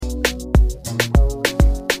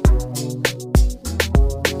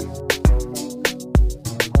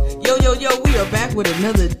with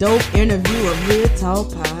another dope interview of Hood Talk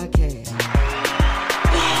Podcast.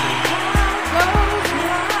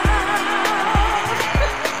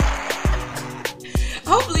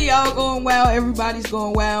 Hopefully y'all going well. Everybody's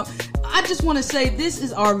going well. I just want to say this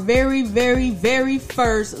is our very, very, very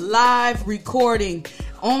first live recording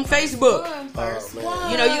on Facebook.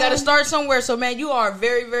 You know, you got to start somewhere. So, man, you are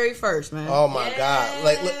very, very first, man. Oh, my God.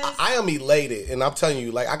 Like, look, I am elated. And I'm telling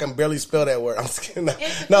you, like, I can barely spell that word. I'm just kidding. No,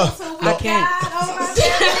 I can't.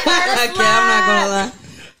 I can't. I'm not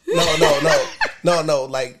going to lie. No.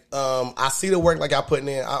 Like, I see the work like y'all putting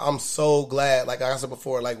in. I'm so glad. Like I said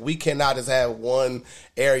before, like, we cannot just have one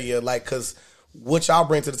area, like, because what y'all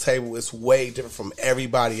bring to the table is way different from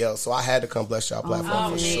everybody else. So I had to come bless y'all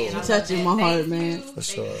platform for sure. You're touching my heart, man. For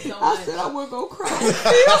sure. I said I wasn't going to cry.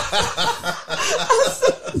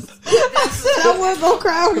 I said I wasn't going to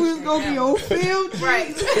cry. We was going to be on film.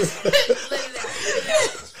 Right.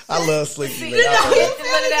 I love Sleepy, man. Let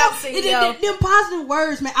it out, CEO. Them positive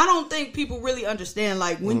words, man. I don't think people really understand.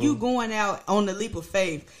 Like, when you going out on the leap of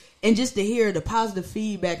faith, and just to hear the positive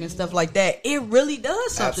feedback and stuff like that, it really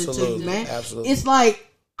does something to you, man. Absolutely. It's like,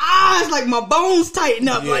 it's like my bones tighten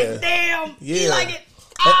up. Yeah. Like, damn, you like it?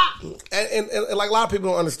 And like a lot of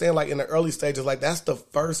people don't understand, like in the early stages, like that's the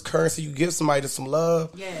first currency you give somebody to some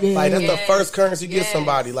love. Like that's the first currency you give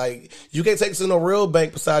somebody. Like you can't take this to no real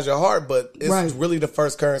bank besides your heart, but it's really the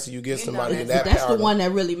first currency you give somebody. And that's the one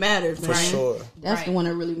that really matters, man. For sure. That's the one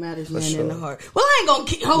that really matters, man, in the heart. Well, I ain't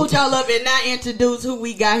gonna hold y'all up and not introduce who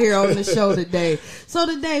we got here on the show today. So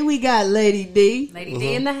today we got Lady D. Lady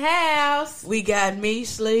D in the house. We got me,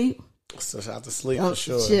 Sleep. So shout to Sleep for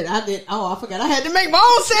sure. Shit, I forgot. I had to make my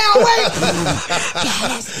own sound. Wait,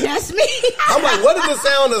 that's me. I'm like, what is the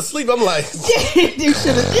sound of Sleep? I'm like, you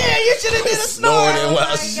should have did a snore.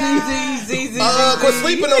 Quit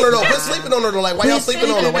sleeping on her though. Quit sleeping on her though. Like, why y'all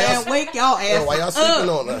sleeping on her? Why y'all wake y'all ass? Why y'all sleeping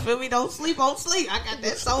on her? You feel me? Don't sleep on sleep. I got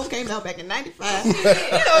that song came out back in '95. You know,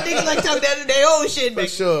 niggas like talk the other day. Oh shit, for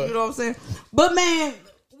sure. You know what I'm saying? But man,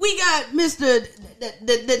 we got Mr.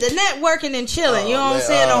 The networking and chilling, you know what I'm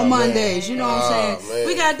saying, on Mondays. You know what I'm saying? Man.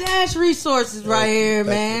 We got Dash Resources right here,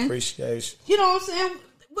 man. Appreciation. You know what I'm saying?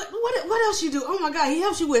 What else you do? Oh my God, he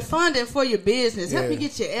helps you with funding for your business. Help you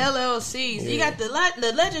get your LLCs. You got the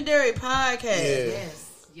Legendary Podcast. Yes.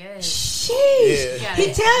 Sheesh.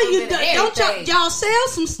 He tell you, don't y'all sell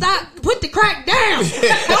some stock, put the crack down.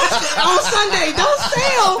 On Sunday, don't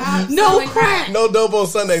sell no crack. No dope on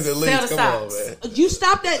Sundays at least. Come on, man. You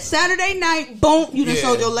stop that Saturday night, boom, you done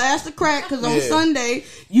sold your last of crack, because on Sunday,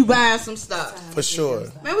 you buying some stock. For sure.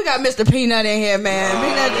 Man, we got Mr. Peanut in here, man.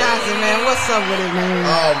 Peanut Johnson, man. What's up with it, man?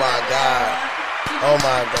 Oh,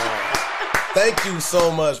 my God. Thank you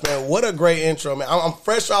so much, man. What a great intro, man. I'm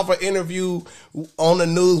fresh off an interview on the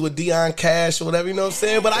news with Deion Cash or whatever, you know what I'm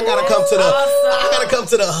saying? But I gotta come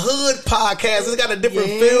to the Hood podcast. It's got a different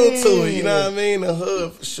feel to it, you know what I mean? The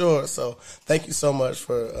Hood for sure. So thank you so much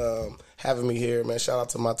for having me here, man. Shout out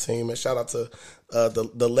to my team and shout out to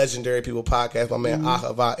the Legendary People podcast. My man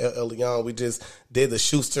Ahava Leon. We just did the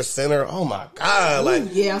Schuster Center. Oh my God! Like,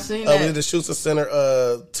 I seen that. We did the Schuster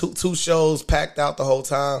Center. Two shows packed out the whole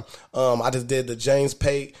time. I just did the James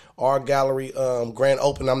Pate Art Gallery grand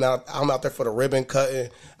opening. I'm out there for the ribbon cutting.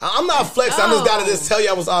 I'm not flexing. I just gotta tell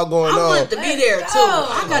you what's all going on. I want to be there too.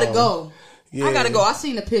 I gotta go. Yeah. I gotta go. I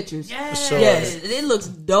seen the pictures. Yes. Sure. Yes, it looks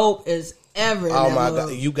dope as ever. Oh my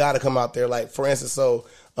God, you gotta come out there. Like for instance, so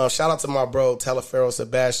shout out to my bro Telefero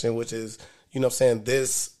Sebastian, which is, you know what I'm saying,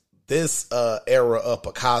 this era of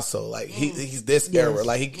Picasso. Like he's this era.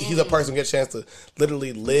 Like he's a person who gets a chance to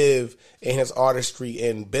literally live in his artistry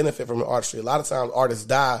and benefit from the artistry. A lot of times artists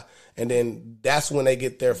die and then that's when they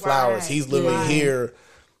get their flowers. He's literally here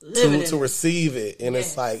to receive it. And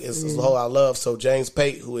it's like it's the whole I love. So James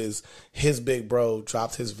Pate, who is his big bro,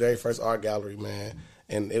 dropped his very first art gallery, man.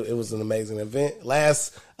 And it was an amazing event.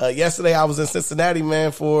 Yesterday I was in Cincinnati,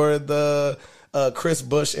 man, for the Chris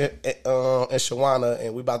Bush and Shawana,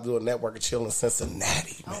 and we about to do a network of chill in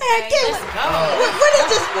Cincinnati. Man, when is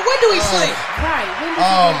this? When do we sleep?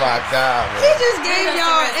 Oh my God, man. He just gave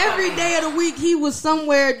y'all every day of the week. He was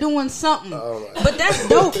somewhere doing something. But that's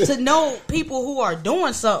dope to know people who are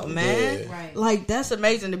doing something, man. Yeah. Right. Like that's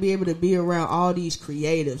amazing to be able to be around all these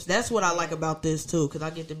creatives. That's what I like about this too, because I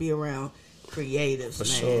get to be around creatives, man.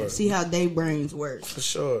 Sure. See how they brains work. For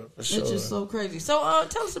sure. It's just so crazy. So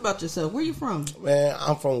tell us about yourself. Where you from? Man,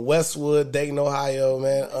 I'm from Westwood, Dayton, Ohio,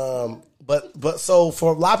 man. But so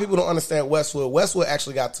for a lot of people who don't understand Westwood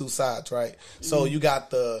actually got two sides, right? So you got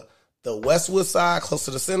the Westwood side close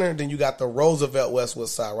to the center, then you got the Roosevelt Westwood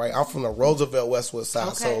side, right? I'm from the Roosevelt Westwood side.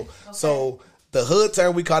 Okay. So The hood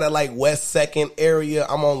term, we call that like West 2nd area.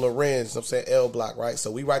 I'm on Lorenz, I'm saying L Block, right? So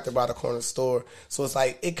we right there by the corner store. So it's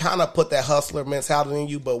like, it kind of put that hustler mentality in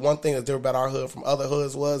you. But one thing that's different about our hood from other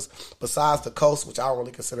hoods was, besides the coast, which I don't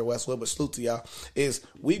really consider Westwood, but salute to y'all, is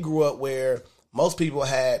we grew up where most people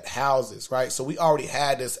had houses, right? So we already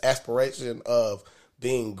had this aspiration of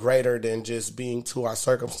being greater than just being to our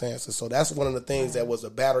circumstances. So that's one of the things that was a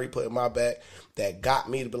battery put in my back that got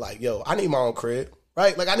me to be like, yo, I need my own crib.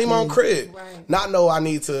 Right? Like, I need my own crib. Right. Not know I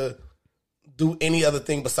need to do any other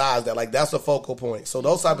thing besides that. Like, that's a focal point. So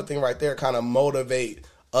those type of things right there kind of motivate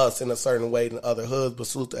us in a certain way than other hoods, but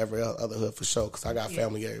salute to every other hood for sure, because I got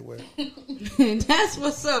family everywhere. That's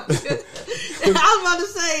what's up. I was about to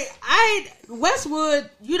say, Westwood,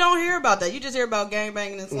 you don't hear about that. You just hear about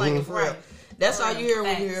gangbanging and slanging for real. That's all you hear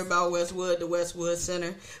when you hear about Westwood, the Westwood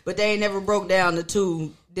Center. But they ain't never broke down the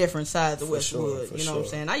two different sides of Westwood. For you know what I'm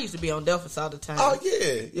saying? I used to be on Delphus all the time. Oh,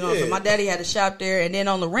 yeah. You know, so my daddy had a shop there. And then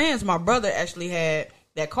on Lorenz, my brother actually had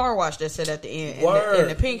that car wash that sat at the end in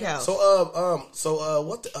the pink house. So,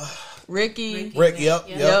 what the... Ricky,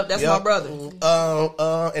 yep. That's my brother.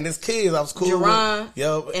 And his kids, I was cool Jerron, with.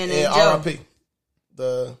 Yep. And R.I.P.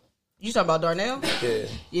 You talking about Darnell?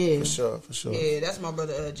 Yeah. For sure. Yeah, that's my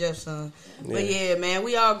brother Jeff's son. Yeah. But yeah, man,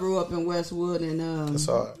 we all grew up in Westwood and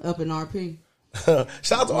up in RP.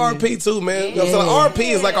 Shout out to RP too, man. Yeah. You know what I'm saying?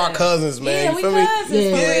 RP is like our cousins, man. Yeah, you feel we cousins.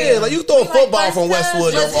 Me? Yeah, like you throwing football from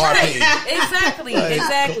Westwood to RP. Exactly.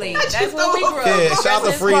 That's what we grew up. Yeah, shout out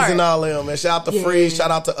to Freeze and all them, man. Shout out to Freeze. Shout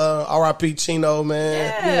out to RIP Chino,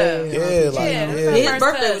 man. His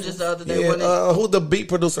birthday was just the other day, wasn't it? Who's the beat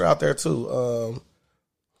producer out there too?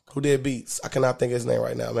 Who did beats? I cannot think of his name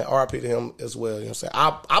right now, man. RIP to him as well. You know what I'm saying?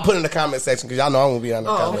 I'll put it in the comment section because y'all know I'm going to be on the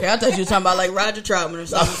comment. Okay. I thought you were talking about like Roger Troutman or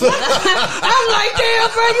something. I'm like,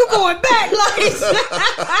 damn, bro, you going back. Like,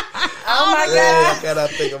 oh my God. I cannot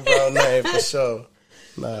think of bro name for sure.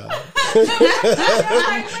 Nah.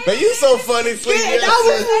 Man, you so funny, Sleepy. Yeah,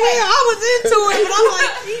 I was into it, but I'm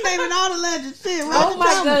like, he naming all the legend shit. Oh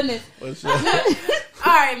my goodness.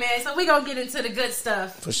 All right, man. So we're going to get into the good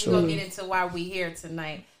stuff. For sure. We're going to get into why we here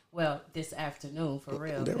tonight. Well, this afternoon, for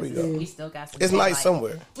real. There we go. We still got some. It's nice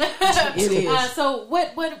somewhere. It is. So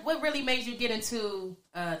what really made you get into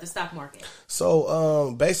the stock market?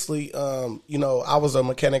 So basically, you know, I was a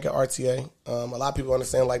mechanic at RTA. A lot of people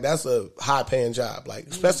understand like that's a high paying job, like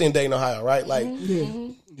especially in Dayton, Ohio, right? Like,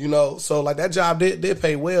 you know, so like that job did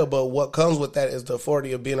pay well, but what comes with that is the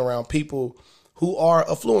authority of being around people who are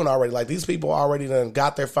affluent already. Like these people already done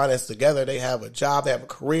got their finances together. They have a job, they have a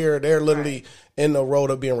career. They're literally in the road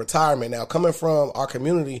of being retirement. Now, coming from our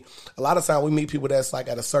community, a lot of times we meet people that's like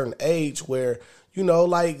at a certain age where, you know,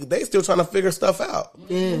 like they still trying to figure stuff out,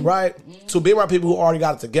 right? So being around people who already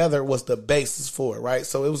got it together was the basis for it, right?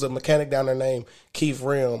 So it was a mechanic down there named Keith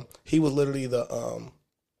Rim. He was literally the,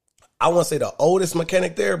 I won't say the oldest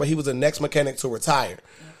mechanic there, but he was the next mechanic to retire.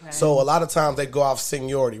 Okay. So a lot of times they go off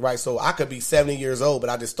seniority, right? So I could be 70 years old, but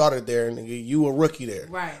I just started there, and you a rookie there,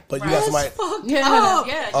 right? But you got somebody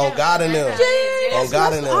on God in them, on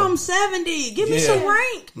God in them. I'm 70. Give me some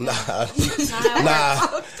rank. Nah.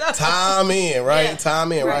 Time in, right? Yeah.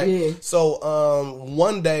 Time in, right? Yeah. So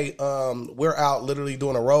one day we're out literally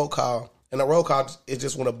doing a roll call, and the roll call is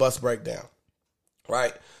just when a bus breakdown,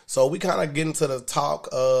 right? So we kind of get into the talk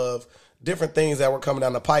of different things that were coming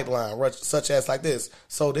down the pipeline, such as like this.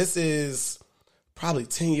 So this is probably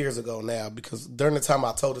 10 years ago now, because during the time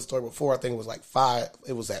I told the story before, I think it was like 5.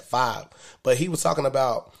 It was at 5. But he was talking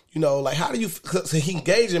about, you know, like how do you, cause he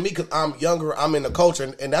engaged in me because I'm younger, I'm in the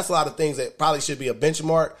culture. And that's a lot of things that probably should be a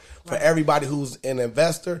benchmark for everybody who's an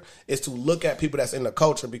investor, is to look at people that's in the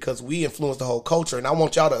culture, because we influence the whole culture. And I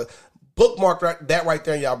want y'all to bookmark that right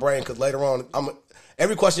there in y'all brain, because later on,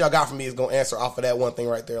 every question y'all got from me is going to answer off of that one thing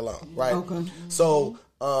right there alone, right? Okay. So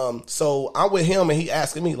I'm with him, and he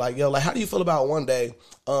asking me, like, yo, like, how do you feel about one day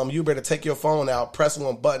you better take your phone out, press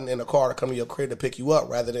one button in the car to come to your crib to pick you up,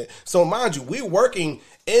 rather than... So mind you, we're working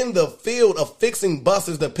in the field of fixing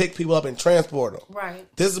buses to pick people up and transport them. Right.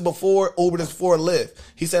 This is before Uber, this is before Lyft.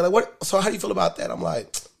 He said, like, what? So how do you feel about that? I'm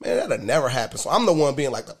like, man, that'll never happen. So I'm the one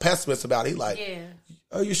being like the pessimist about it. He like... Yeah.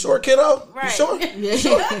 Are you sure, kiddo? Right. You sure? Yeah.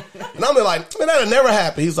 Sure? And I'm like, man, that'll never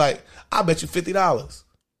happen. He's like, I bet you $50.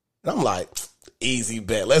 And I'm like, easy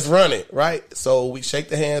bet. Let's run it, right? So we shake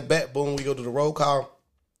the hand, bet, boom, we go to the roll call.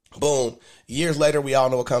 Boom. Years later, we all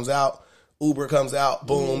know what comes out. Uber comes out,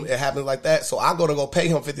 boom, it happens like that. So I go pay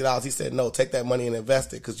him $50. He said, no, take that money and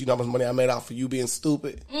invest it, because you know how much money I made off for you being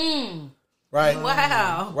stupid. Right?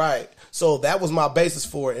 Wow. Right. So that was my basis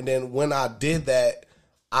for it. And then when I did that,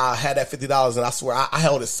 I had that $50, and I swear I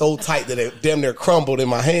held it so tight that it damn near crumbled in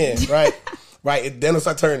my hand, right? Right. Then it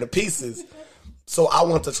started turning to pieces. So I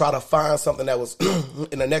wanted to try to find something that was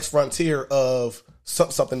in the next frontier of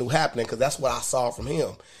something new happening, because that's what I saw from him.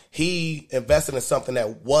 He invested in something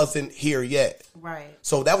that wasn't here yet. Right.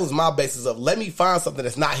 So that was my basis of, let me find something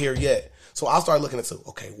that's not here yet. So I started looking into,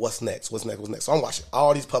 okay, what's next? So I'm watching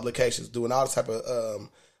all these publications, doing all this type of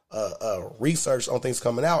research on things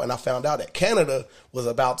coming out, and I found out that Canada was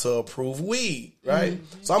about to approve weed, right?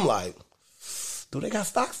 Mm-hmm. So I'm like, do they got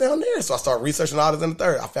stocks down there? So I started researching all this in the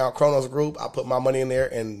third. I found Kronos Group. I put my money in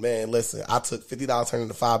there, and man, listen, I took $50, turned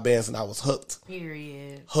into 5 bands, and I was hooked.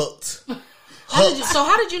 Period. Hooked.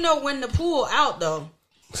 How did you know when to pull out though?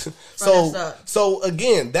 So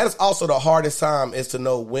again, that is also the hardest time, is to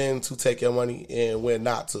know when to take your money and when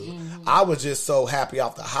not to. Mm-hmm. I was just so happy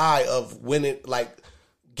off the high of winning, like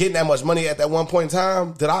getting that much money at that one point in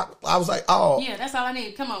time, that I was like, oh yeah, that's all I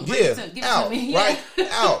need. Come on, give it out, to me. Right,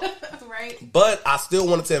 out, right. But I still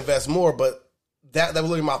wanted to invest more, but that was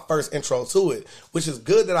really my first intro to it, which is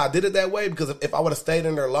good that I did it that way, because if I would have stayed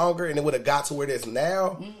in there longer and it would have got to where it is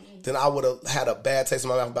now, then I would have had a bad taste in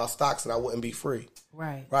my mouth about stocks and I wouldn't be free.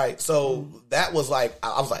 Right. So that was like,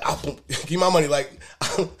 I was like, I'll give my money. Like,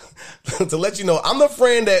 to let you know, I'm the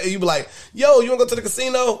friend that you be like, yo, you want to go to the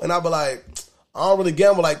casino? And I'll be like, I don't really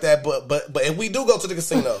gamble like that, but if we do go to the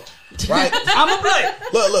casino, right? I'm gonna play.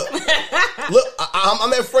 Look, I'm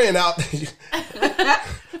that friend out.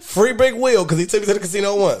 Free Big Will, because he took me to the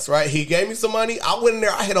casino once, right? He gave me some money. I went in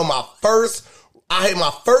there. I hit my first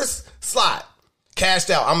slot. Cashed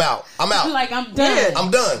out. I'm out. Like, I'm done.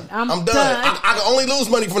 I'm done. I can only lose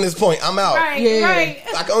money from this point. I'm out. Right.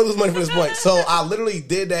 I can only lose money from this point. So I literally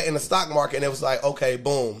did that in the stock market, and it was like, okay,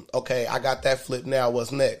 boom. Okay, I got that flip now.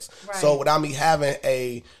 What's next? Right. So without me having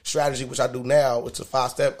a strategy, which I do now, which is a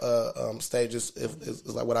 5-step stages,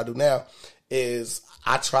 is like what I do now, is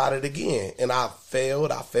I tried it again, and I failed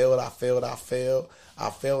till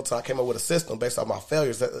I came up with a system based on my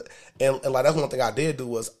failures. And like, that's one thing I did do,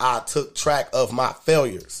 was I took track of my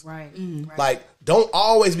failures. Right. Like, don't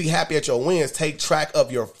always be happy at your wins. Take track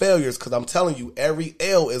of your failures, because I'm telling you, every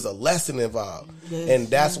L is a lesson involved. Yes. And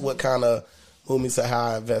that's what kind of moved me to how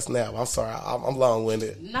I invest now. I'm sorry, I'm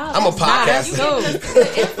long-winded. No, I'm a podcaster.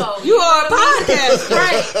 You are a podcaster.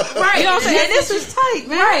 Right. You know what I'm saying? This is tight,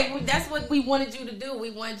 man. Right. That's what we wanted you to do. We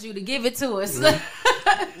wanted you to give it to us.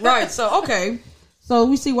 Right. So, okay. So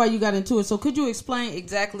we see why you got into it. So could you explain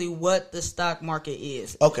exactly what the stock market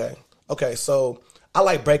is? Okay. So I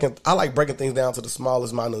like breaking things down to the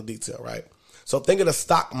smallest minute detail, right? So think of the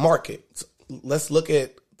stock market. Let's look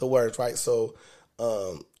at the words, right? So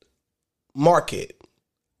market.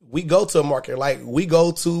 We go to a market, like we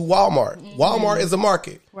go to Walmart. Mm-hmm. Walmart is a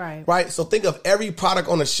market. Right. So think of every product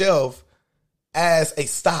on the shelf as a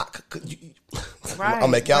stock. I'll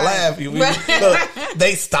make y'all laugh. Look,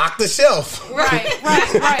 they stock the shelf. Right.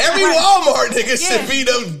 Every Walmart nigga should be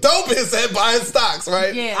the dopest at buying stocks,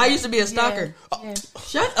 right? Yeah. I used to be a stalker. Yeah.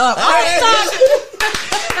 Shut up. I'm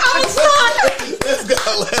a stalker.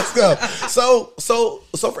 Let's go. So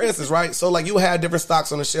for instance, right? So like, you had different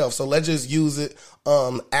stocks on the shelf. So let's just use it,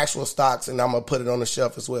 actual stocks, and I'm gonna put it on the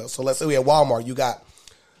shelf as well. So let's say we at Walmart, you got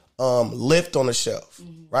Lyft on the shelf,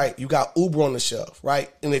 right? You got Uber on the shelf,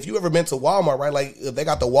 right? And if you ever been to Walmart, right, like they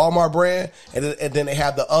got the Walmart brand, and then they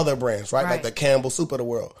have the other brands, right? Like the Campbell Soup of the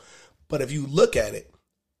world. But if you look at it,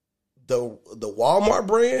 the Walmart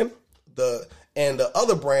brand, and the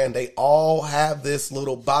other brand, they all have this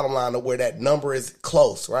little bottom line of where that number is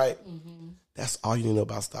close, right? Mm-hmm. That's all you need to know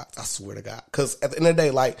about stocks, I swear to God. Because at the end of the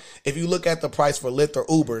day, like, if you look at the price for Lyft or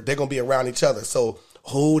Uber, they're going to be around each other. So,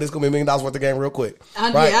 this going to be $1 million worth of game real quick.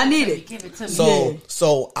 I need it. Give it to me.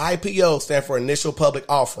 So IPO stand for initial public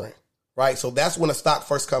offering, right? So that's when a stock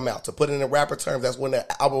first come out. To put it in rapper terms, that's when the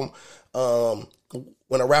album,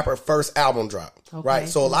 when a rapper first album dropped, right?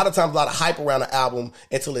 So a lot of times, a lot of hype around the album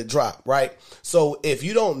until it dropped, right? So if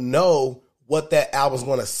you don't know what that album's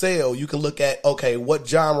going to sell, you can look at, okay, what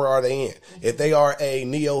genre are they in? If they are a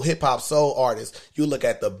neo hip hop soul artist, you look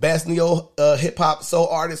at the best neo hip hop soul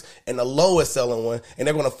artist and the lowest selling one, and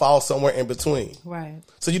they're going to fall somewhere in between. Right.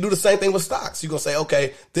 So you do the same thing with stocks. You're going to say,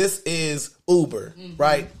 okay, this is Uber,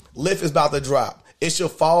 right? Lyft is about to drop. It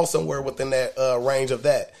should fall somewhere within that range of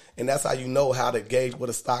that. And that's how you know how to gauge what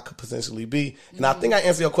a stock could potentially be. And I think I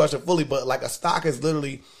answered your question fully, but like, a stock is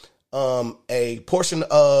literally a portion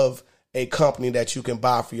of a company that you can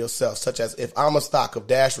buy for yourself, such as if I'm a stock of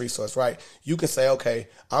Dash Resource, right? You can say, okay,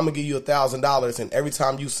 I'm going to give you $1,000, and every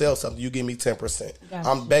time you sell something, you give me 10%. Gotcha.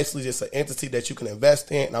 I'm basically just an entity that you can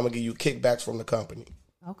invest in, and I'm going to give you kickbacks from the company.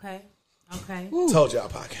 Okay. Told y'all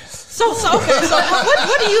podcast. So okay. So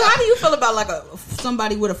how do you feel about like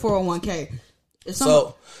somebody with a 401k?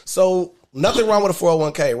 So nothing wrong with a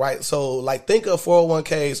 401k, right? So like think of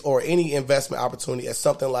 401ks or any investment opportunity as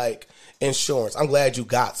something like insurance. I'm glad you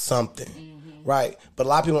got something, right? But a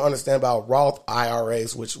lot of people don't understand about Roth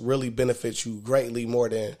IRAs, which really benefits you greatly more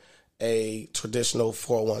than a traditional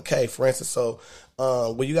 401k. For instance, so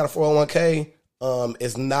when you got a 401k,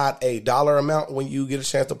 it's not a dollar amount when you get a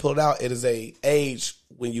chance to pull it out. It is a age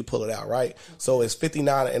when you pull it out, right? So it's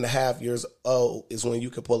 59 and a half years old is when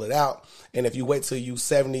you can pull it out. And if you wait till you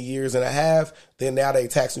 70 years and a half, then now they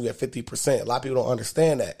tax you at 50%. A lot of people don't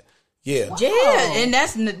understand that. Yeah. Wow. Yeah, and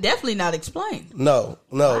that's definitely not explained. No.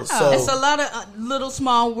 Wow. So it's a lot of little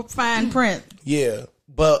small fine print. Yeah.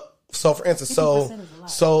 But so for instance, so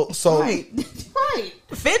right. 50%?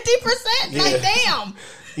 Yeah. Like damn.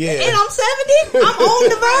 Yeah. And I'm 70. I'm on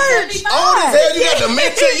the verge. Old as hell, you got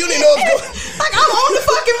dementia. You didn't know what's going. Like I'm on the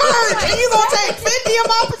fucking verge, and you gonna take 50 of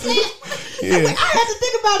my percent? Yeah. Like, I had to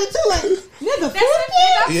think about it too. Like nigga, 50?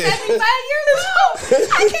 I'm 75 years old.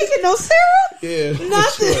 I can't get no syrup. Yeah.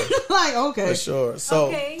 Nothing. For sure. Like okay. For sure. So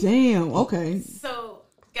okay. Damn. Okay. So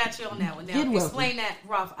got you on that one. Now Get explain that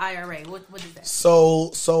Roth IRA. What is that?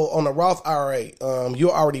 So on the Roth IRA,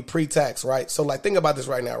 you're already pre-tax, right? So like think about this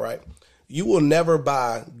right now, right? You will never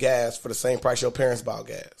buy gas for the same price your parents bought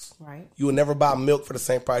gas. Right. You will never buy milk for the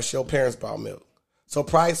same price your parents bought milk. So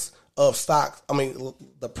price of stocks,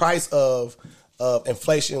 the price of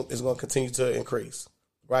inflation is going to continue to increase,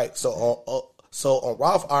 right? So on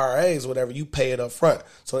Roth IRAs, whatever, you pay it up front.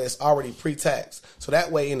 So it's already pre-tax. So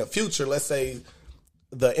that way in the future, let's say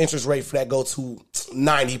the interest rate for that go to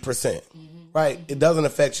 90%, right? It doesn't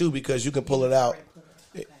affect you because you can pull it out.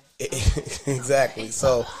 Exactly.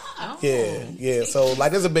 So, yeah. So,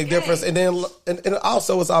 like, there's a big difference. And then, and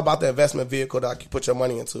also, it's all about the investment vehicle that you put your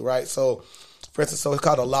money into, right? So, for instance, so it's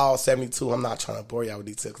called the Law 72. I'm not trying to bore y'all with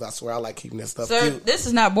details because I swear I like keeping this stuff Sir, cute. this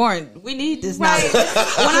is not boring. We need this knowledge. When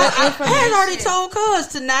I had already told Cuz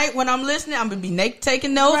tonight when I'm listening, I'm going to be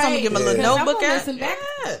taking notes. I'm going to get my little notebook out. Listen back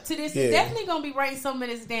to this. Yeah. Definitely going to be writing some of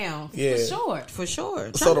this down. Yeah. For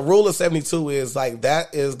sure. So the rule of 72 is like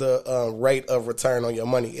that is the rate of return on your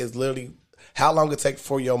money. It's literally how long it takes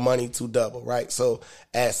for your money to double, right? So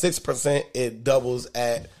at 6%, it doubles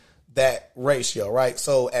at that ratio, right?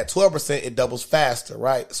 So at 12%, it doubles faster,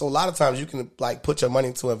 right? So a lot of times you can like put your money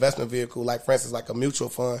into an investment vehicle, like for instance, like a mutual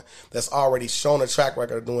fund that's already shown a track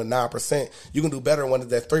record of doing 9%. You can do better when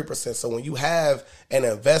it's at 3%. So when you have an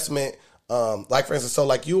investment, like for instance, so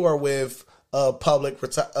like you are with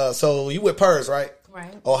so you with PERS, right?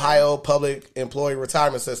 Right. Ohio Public Employee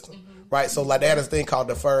Retirement System, right? So like they have this thing called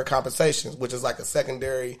deferred compensation, which is like a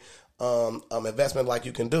secondary investment like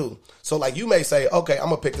you can do. So like you may say, okay, I'm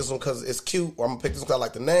gonna pick this one because it's cute, or I'm gonna pick this one because I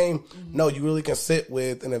like the name. No, you really can sit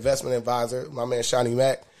with an investment advisor, my man Shawnee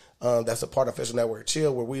Mack. That's a part of Official Network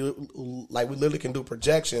Chill, where we literally can do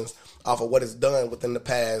projections off of what it's done within the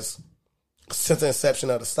past since the inception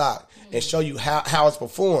of the stock and show you how it's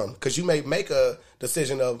performed. Because you may make a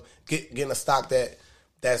decision of getting a stock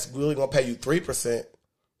that's really gonna pay you 3%,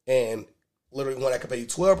 and literally one that can pay you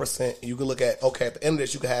 12%. You can look at, okay, at the end of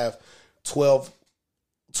this, you can have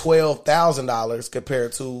 $12,000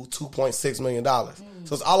 compared to $2.6 million.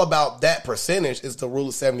 So it's all about that percentage. Is the rule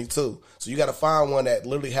of 72. So you got to find one that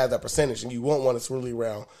literally has that percentage, and you want one that's really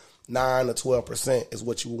around 9 to 12% is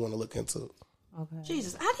what you want to look into. Okay.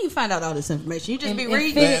 Jesus, how do you find out all this information? You just be and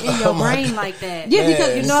reading fit it in your brain like that. Yeah,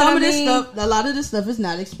 because you know some of this stuff, a lot of this stuff is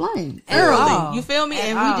not explained early. You feel me?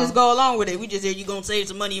 And we just go along with it. We just hear you gonna save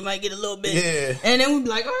some money, you might get a little bit. Yeah. And then we be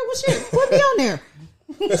like, all right, well shit, put me on there.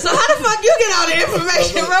 So how the fuck you get all the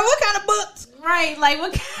information, bro? What kind of books? Right, like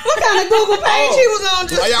what kind of Google page he was on?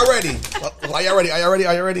 Are y'all ready? Are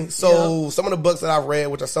y'all ready? So some of the books that I've read,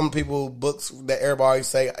 which are some people books that everybody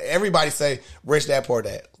say, Rich Dad Poor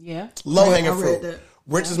Dad. Yeah. Low hanging fruit.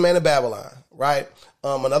 Richest Man in Babylon, right?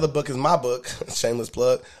 Another book is my book, shameless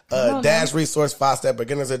plug, Dad's Resource 5-Step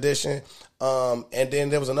Beginner's Edition. And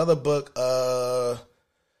then there was another book,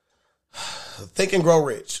 Think and Grow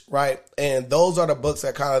Rich, right? And those are the books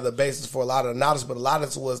that kind of the basis for a lot of the knowledge, but a lot of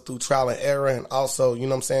this was through trial and error, and also, you know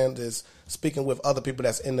what I'm saying, just speaking with other people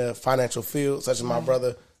that's in the financial field, such as my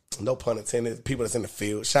brother, no pun intended, people that's in the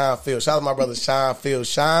field, Sean Field. Shout out to my brother Sean Field,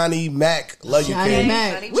 Shawnee Mack. Love you, Shawnee kid.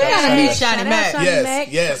 Mack. We gotta meet Shawnee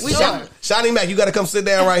Mack. Yes. Shawnee Mack, you gotta come sit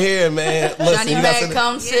down right here, man. Listen, Shawnee Mack,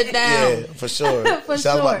 come sit down. Yeah, for sure.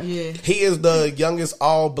 He is the youngest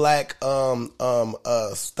all black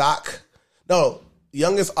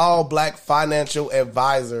youngest all black financial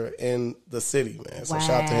advisor in the city, man. So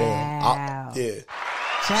shout out to him.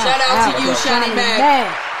 Shout out to you, Shawnee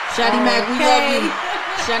Mack. Shawnee Mack, we love you.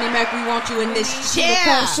 Shawnee Mac, we want you in this chair.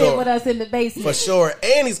 Come sit with us in the basement. For sure.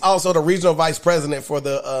 And he's also the regional vice president for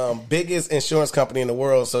the biggest insurance company in the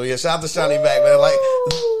world. So yeah, shout out to Shawnee Mac, man. Like,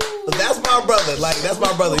 that's my brother. Like, that's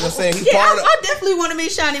my brother. You know what I'm saying? He's part of. I definitely want to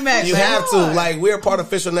meet Shawnee Mac. You man. have to. Like, we're part of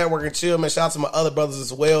Official Network and Chill, man. Shout out to my other brothers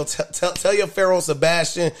as well. Tell your Pharaoh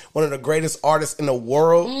Sebastian, one of the greatest artists in the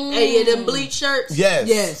world. Hey, yeah, them bleach shirts.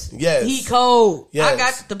 Yes. He cold. Yes. I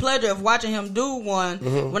got the pleasure of watching him do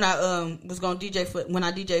one when I was going to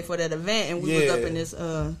DJ for that event, and we was up in this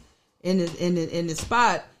in this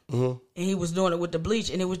spot. And he was doing it with the bleach,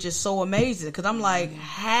 and it was just so amazing. Because I'm like,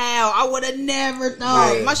 how? I would have never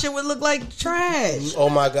thought my shit would look like trash. Oh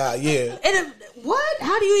my God, yeah. And what?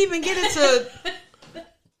 How do you even get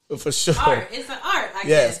into? For sure. Art. It's an art, I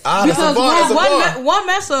Yes. guess. Ah, Because one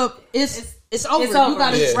mess up, it's over. It's over. You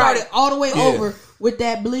got to start it all the way over with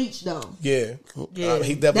that bleach, though. Yeah.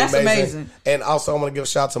 He definitely That's amazing. And also, I'm going to give a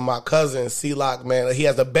shout out to my cousin, C-Lock, man. He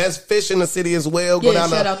has the best fish in the city as well. Go down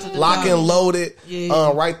to Lock and Loaded.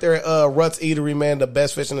 Right there at Ruts Eatery, man. The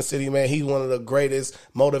best fish in the city, man. He's one of the greatest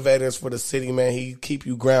motivators for the city, man. He keep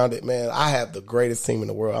you grounded, man. I have the greatest team in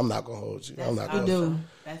the world. I'm not going to hold you. I'm not going to hold you.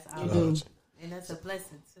 That's awesome. And that's a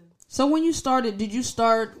blessing, too. So when you started, did you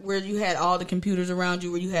start where you had all the computers around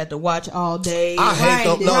you, where you had to watch all day? I hate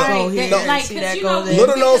them. No. Like, see that you go know, there.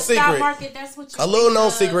 Little known the stock secret. market, that's what you A little think known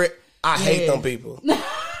of. secret. I hate them people.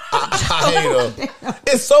 I hate them.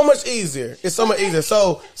 It's so much easier. So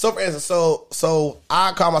for instance, so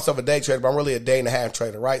I call myself a day trader, but I'm really a day and a half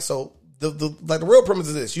trader, right? So the real premise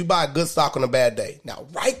is this: you buy a good stock on a bad day. Now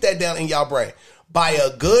write that down in y'all brain. Buy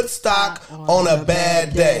a good stock on a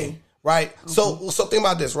bad day. Right? So think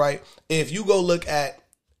about this, right? If you go look at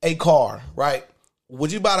a car, right?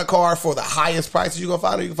 Would you buy the car for the highest price you gonna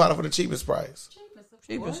find, or you can find it for the cheapest price?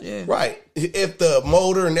 Cheapest, yeah. Right. If the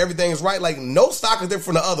motor and everything is right, like no stock is different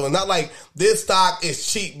from the other one. Not like this stock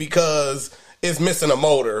is cheap because it's missing a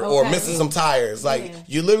motor or missing some tires. Like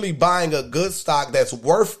you're literally buying a good stock that's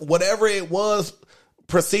worth whatever it was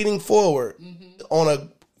proceeding forward on a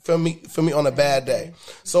for me on a bad day.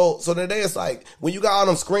 So today it's like when you got all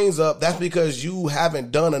them screens up, that's because you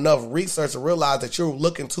haven't done enough research to realize that you're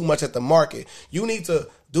looking too much at the market. You need to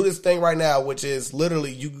do this thing right now, which is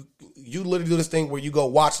literally you literally do this thing where you go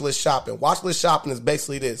watch list shopping. Watch list shopping is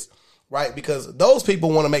basically this, right? Because those people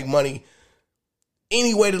want to make money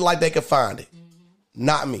any way that like they can find it.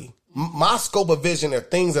 Not me. My scope of vision are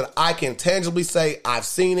things that I can tangibly say, I've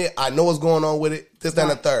seen it, I know what's going on with it, this, that,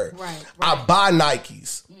 and the third. Right. I buy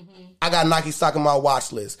Nikes. I got Nike stock in my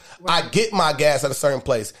watch list. I get my gas at a certain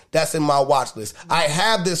place. That's in my watch list. I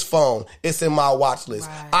have this phone. It's in my watch list.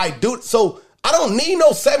 I do. So I don't need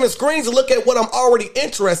no 7 screens to look at what I'm already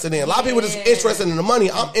interested in. A lot of people are just interested in the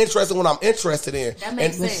money. I'm interested in what I'm interested in. That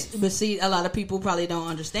makes sense. But see, a lot of people probably don't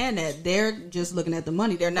understand that. They're just looking at the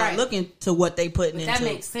money. They're not looking to what they putting into. That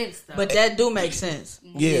makes sense, though. But that do make sense.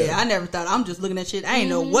 Yeah. I never thought. I'm just looking at shit. I ain't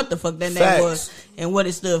know what the fuck that name was and what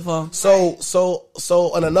it stood for.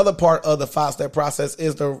 So and another part of the 5-step process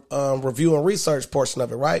is the review and research portion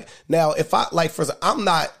of it, right? Now, if I, like, for example, I'm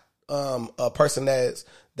not a person that's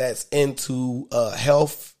into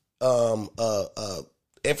health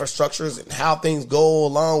infrastructures and how things go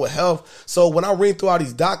along with health. So when I read through all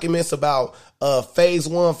these documents about phase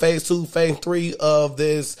 1, phase 2, phase 3 of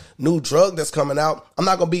this new drug that's coming out, I'm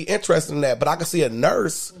not going to be interested in that. But I can see a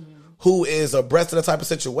nurse who is abreast of the type of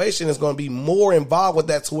situation is going to be more involved with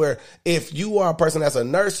that, to where if you are a person that's a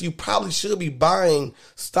nurse, you probably should be buying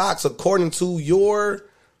stocks according to your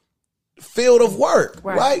field of work,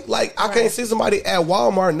 right? Like, I can't see somebody at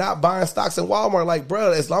Walmart not buying stocks in Walmart. Like,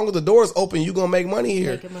 bro, as long as the door's open, you're going to make money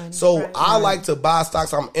here. So I like to buy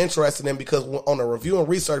stocks I'm interested in, because on the review and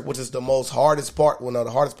research, which is the most hardest part,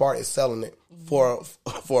 the hardest part is selling it for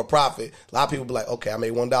a profit. A lot of people be like, okay, I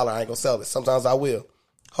made $1, I ain't going to sell it. Sometimes I will.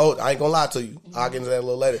 I ain't gonna lie to you. I'll get into that a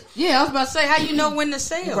little later. Yeah, I was about to say, how you know when to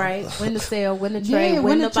sell? Right, when to sell, when to trade,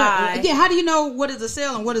 when to buy. Yeah, how do you know what is the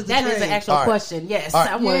sell and what is the trade? That is an actual question. Yes,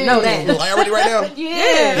 I want to know that. Are y'all ready right now?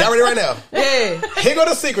 Yeah. Y'all ready right now? Yeah. Here go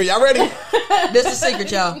the secret. Y'all ready? This is the secret,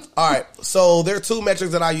 y'all. All right. So there are 2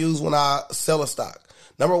 metrics that I use when I sell a stock.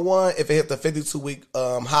 Number 1, if it hit the 52-week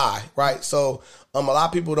high, right? So a lot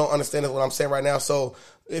of people don't understand what I'm saying right now. So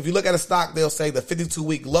if you look at a stock, they'll say the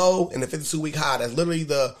 52-week low and the 52-week high. That's literally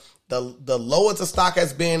the lowest the stock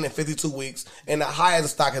has been in 52 weeks and the highest the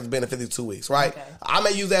stock has been in 52 weeks, right? Okay. I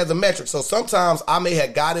may use that as a metric. So sometimes I may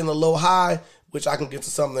have got in a low high, which I can get to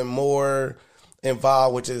something more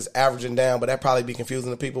involved, which is averaging down, but that probably be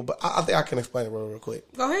confusing to people. But I think I can explain it real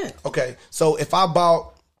quick. Go ahead. Okay. So if I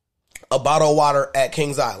bought a bottle of water at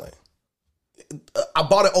Kings Island, I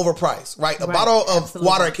bought it overpriced, right? A bottle of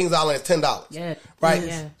water at Kings Island is $10, right?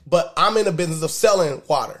 Yeah. But I'm in the business of selling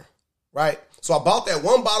water, right? So I bought that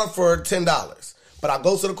one bottle for $10, but I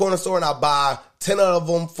go to the corner store and I buy 10 of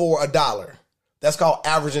them for $1. That's called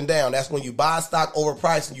averaging down. That's when you buy stock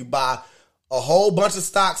overpriced and you buy a whole bunch of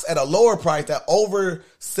stocks at a lower price that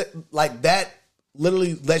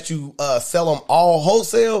literally let you sell them all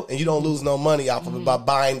wholesale and you don't lose no money off of it by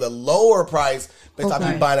buying the lower price based off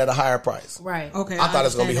you buying at a higher price. Right. Okay. I thought it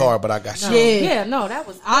was going to be hard, but I got you. Yeah. No, that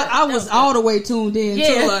was... I was all the way tuned in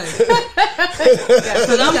too, like...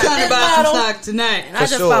 Because I'm trying to buy some stock tonight. And I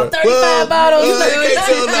just bought 35 bottles. You can't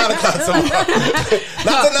tell 9 o'clock tomorrow.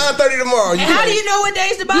 Not to 9:30 tomorrow. How do you know what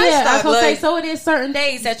days to buy stock? I was going to say, like, so it is certain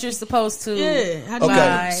days that you're supposed to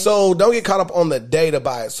Okay, so don't get caught up on the day to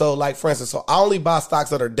buy it. So, like, for instance, I only buy stocks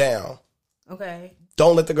that are down. Okay.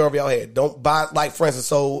 Don't let the girl over your head. Don't buy, like, for instance,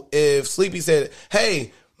 so if Sleepy said,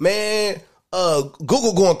 hey, man,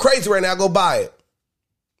 Google going crazy right now, go buy it.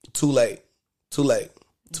 Too late.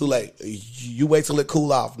 You wait till it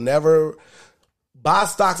cool off. Never buy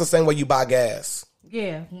stocks the same way you buy gas.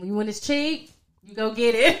 Yeah. When it's cheap, you go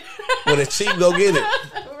get it. When it's cheap, go get it.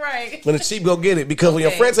 Right. When it's cheap, go get it. Because when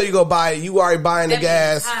your friend tell you go buy it, you already buying the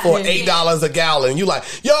gas for $8 a gallon. You like,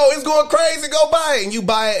 yo, it's going crazy, go buy it. And you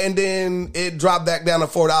buy it and then it dropped back down to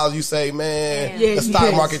 $4. You say, man, the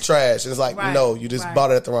stock market trash. And it's like, no, you just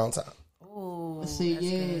bought it at the wrong time. Oh, see,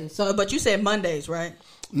 good. So, but you said Mondays, right?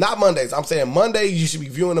 Not Mondays. I'm saying Monday, you should be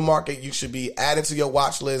viewing the market. You should be adding to your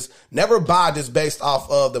watch list. Never buy just based off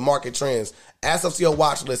of the market trends. Add stuff to your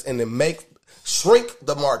watch list and then shrink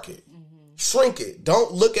the market. Shrink it.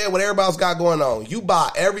 Don't look at what everybody else got going on. You buy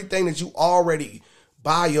everything that you already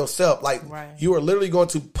buy yourself. Like you are literally going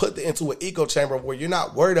to put it into an echo chamber where you're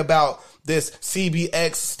not worried about this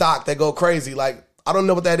CBX stock that go crazy. Like, I don't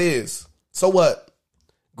know what that is. So what?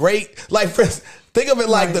 Great. Like, for instance, think of it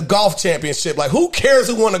like the golf championship. Like, who cares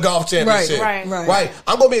who won the golf championship? Right.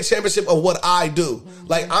 I'm going to be a championship of what I do.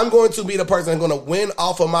 Like, I'm going to be the person that's going to win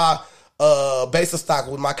off of my base of stock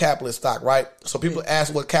with my capitalist stock, right? So people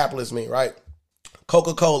ask what capitalist mean, right?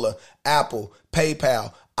 Coca-Cola, Apple,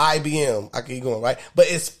 PayPal, IBM. I keep going, right? But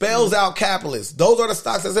it spells out capitalist. Those are the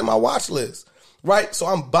stocks that's in my watch list, right? So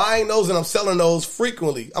I'm buying those and I'm selling those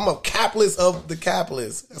frequently. I'm a capitalist of the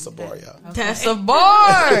capitalists. That's a bar, y'all. Okay. That's a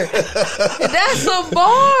bar. That's a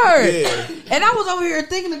bar. Yeah. And I was over here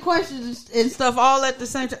thinking the questions and stuff all at the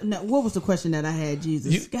same time. No, what was the question that I had,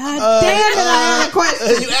 Jesus? God damn it, I had a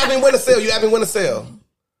question. You asked me when to sell.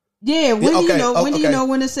 Yeah, when do you know? When do you know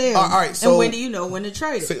when to sell? All right, so and when do you know when to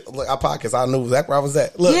trade it? See, look, our podcast, I knew exactly where I was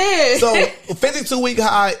at. Look, so 52-week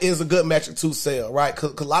high is a good metric to sell, right?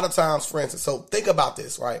 Because a lot of times, for instance, so think about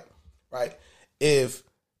this, right? If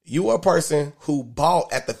you are a person who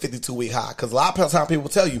bought at the 52-week high, because a lot of times people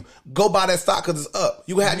tell you, go buy that stock because it's up.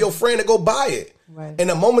 You have your friend to go buy it. Right. And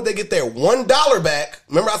the moment they get their $1 back,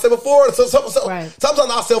 remember I said before, sometimes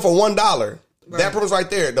I'll sell for $1. Right. That proves right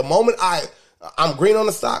there. The moment I'm green on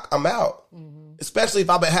the stock, I'm out. Especially if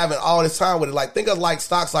I've been having all this time with it. Like, think of like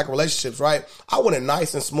stocks like relationships, right? I want it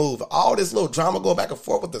nice and smooth. All this little drama going back and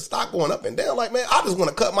forth with the stock going up and down. Like, man, I just want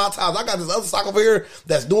to cut my ties. I got this other stock over here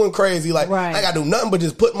that's doing crazy. Like, I got to do nothing but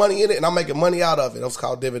just put money in it and I'm making money out of it. That's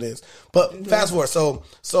called dividends. But fast forward.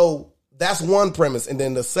 So that's one premise. And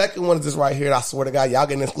then the second one is this right here. I swear to God, y'all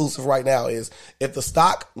getting exclusive right now is if the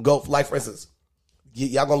stock go, like for instance,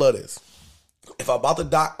 y'all gonna love this. If I bought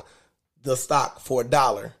the stock for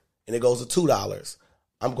 $1 and it goes to $2,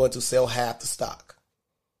 I'm going to sell half the stock.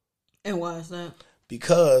 And why is that?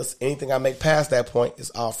 Because anything I make past that point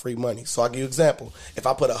is all free money. So I'll give you an example. If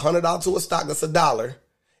I put $100 to a stock that's $1,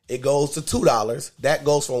 it goes to $2. That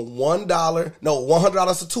goes from $100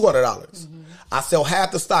 to $200. I sell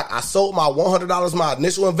half the stock. I sold my $100, my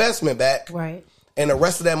initial investment back. Right. And the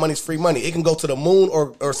rest of that money's free money. It can go to the moon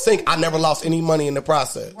or sink. I never lost any money in the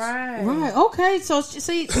process. Right. Okay. So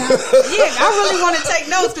see, now, I really want to take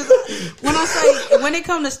notes because when it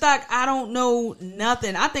comes to stock, I don't know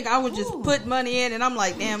nothing. I think I would just put money in, and I'm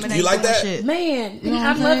like, damn, it ain't like that shit. Man,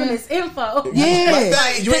 I'm loving this info. Yeah, like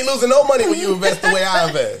that. You ain't losing no money when you invest the way I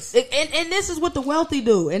invest. And this is what the wealthy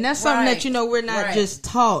do, and that's something that we're not just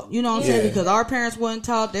taught. You know what I'm saying? Because our parents weren't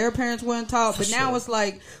taught, their parents weren't taught, but now it's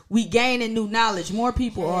like we gaining new knowledge. More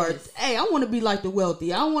people are, hey, I want to be like the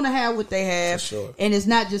wealthy. I want to have what they have. And it's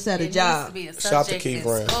not just at a job. Shout out to Keith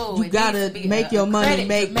Brown. You got to make your money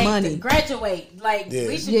make money. Graduate. Like,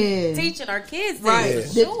 we should be teaching our kids this. Right.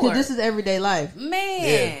 Because this is everyday life.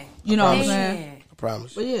 Man. You know what I'm saying? I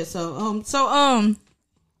promise. But yeah, so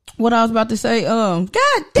What I was about to say, God damn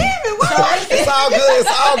it, what? It's all good.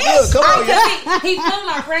 It's all good. Come on, y'all. He filling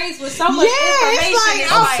our brains with so much information. It's like,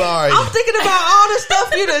 I'm sorry. I'm thinking about all the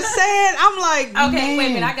stuff you done said. I'm like, okay, man. wait a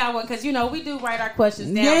minute. I got one because we do write our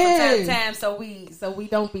questions down from time to time, so we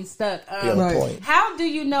don't be stuck. Point. How do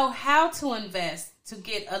you know how to invest to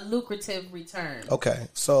get a lucrative return? Okay,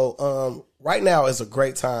 so right now is a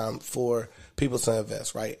great time for people to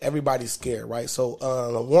invest. Right, everybody's scared. Right, so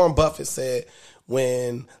Warren Buffett said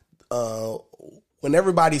when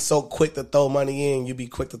everybody's so quick to throw money in, you be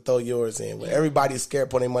quick to throw yours in. When everybody's scared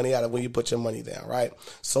putting their money out, when you put your money down, right?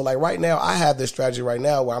 So like right now, I have this strategy right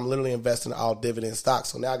now where I'm literally investing in all dividend stocks.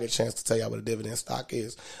 So now I get a chance to tell you what a dividend stock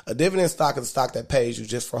is. A dividend stock is a stock that pays you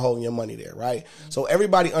just for holding your money there, right? So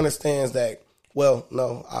everybody understands that. Well,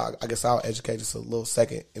 no, I guess I'll educate just a little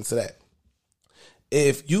second into that.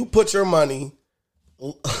 If you put your money,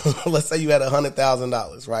 let's say you had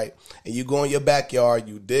 $100,000, right? And you go in your backyard,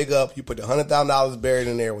 you dig up, you put the $100,000 buried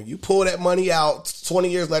in there. When you pull that money out 20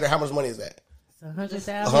 years later, how much money is that?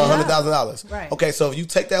 $100,000. $100,000. Right. Okay, so if you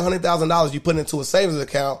take that $100,000, you put it into a savings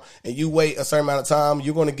account, and you wait a certain amount of time,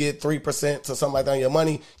 you're going to get 3% to something like that on your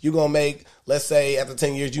money. You're going to make, let's say, after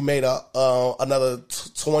 10 years, you made another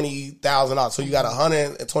 $20,000. So you got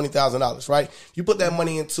 $120,000, right? You put that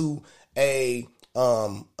money into a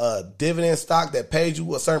dividend stock that pays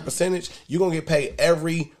you a certain percentage, you're going to get paid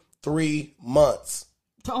every 3 months.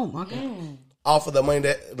 Oh my God. Off of the money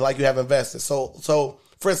that like you have invested. So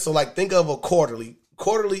for instance, like think of a quarterly.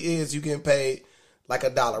 Quarterly is you getting paid like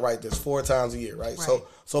 $1, right? There's 4 times a year, right?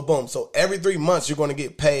 So boom. So every 3 months you're going to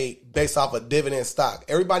get paid based off a dividend stock.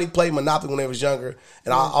 Everybody played Monopoly when they was younger,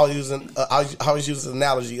 and I always use an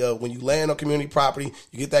analogy of when you land on community property,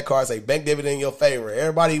 you get that card, say bank dividend in your favor.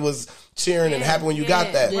 Everybody was cheering and happy when you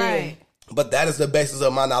got that. Right. But that is the basis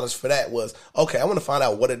of my knowledge for that was, okay, I want to find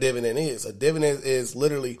out what a dividend is. A dividend is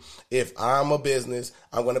literally, if I'm a business,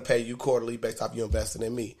 I'm going to pay you quarterly based off you investing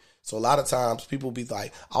in me. So a lot of times people be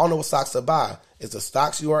like, I don't know what stocks to buy. It's the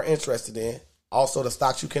stocks you are interested in, also the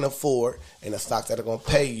stocks you can afford, and the stocks that are going to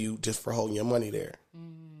pay you just for holding your money there.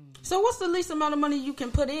 So what's the least amount of money you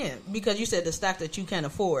can put in? Because you said the stock that you can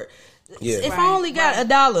afford. Yeah. If I only got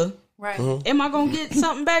 $1, right. Am I gonna get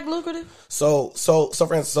something back lucrative? So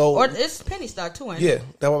for instance, or it's penny stock too, ain't it? Yeah,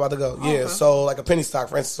 that's what I'm about to go. Yeah, so like a penny stock,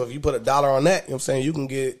 for instance, so if you put $1 on that, you know what I'm saying, you can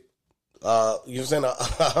get, you're saying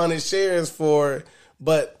 100 shares for,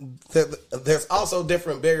 but there's also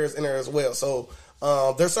different barriers in there as well. So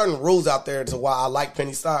there's certain rules out there to why I like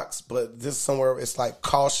penny stocks, but this is somewhere it's like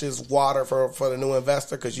cautious water for the new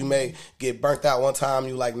investor, because you may get burnt out one time.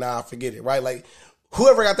 You like, nah, forget it, right? Like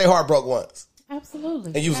whoever got their heart broke once.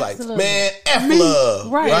 Absolutely. And you was like, man, F love.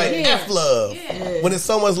 Right? Yeah. F love. Yeah. When there's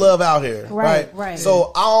so much love out here. Right.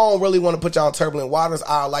 So I don't really want to put y'all in turbulent waters.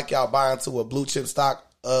 I like y'all buying to a blue chip stock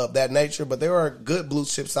of that nature, but there are good blue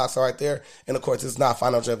chip stocks right there. And of course, it's not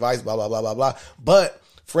financial advice, blah, blah, blah, blah, blah. But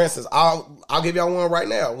for instance, I'll give y'all one right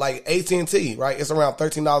now. Like AT&T, right? It's around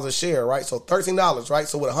 $13 a share, right? So $13, right?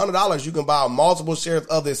 So with $100, you can buy multiple shares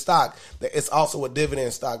of this stock. It's also a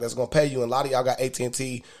dividend stock that's going to pay you. And a lot of y'all got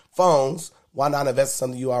AT&T phones. Why not invest in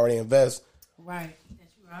something you already invest? Right. That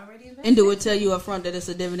you already invest. And do it tell you up front that it's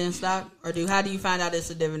a dividend stock? Or how do you find out it's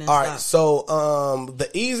a dividend stock? All right. So the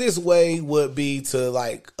easiest way would be to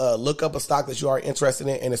like look up a stock that you are interested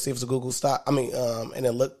in and to see if it's a Google stock. I mean, and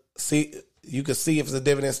then you can see if it's a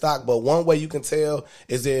dividend stock. But one way you can tell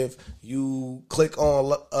is if you click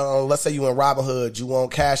on, let's say you in Robinhood, you on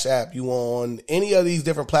Cash App, you on any of these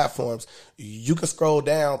different platforms, you can scroll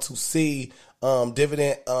down to see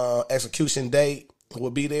dividend execution date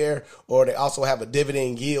will be there, or they also have a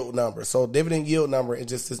dividend yield number. So dividend yield number is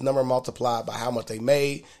just this number multiplied by how much they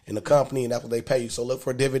made in the company, and that's what they pay you. So look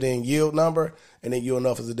for a dividend yield number, and then you'll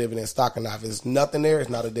know if it's a dividend stock or not. If there's nothing there,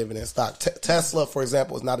 it's not a dividend stock. Tesla, for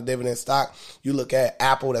example, is not a dividend stock. You look at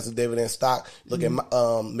Apple, that's a dividend stock. Look at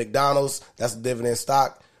McDonald's, that's a dividend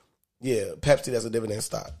stock. Yeah, Pepsi, that's a dividend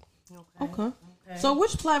stock. Okay. So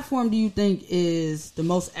which platform do you think is the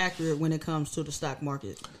most accurate when it comes to the stock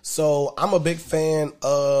market? So I'm a big fan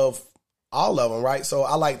of all of them, right? So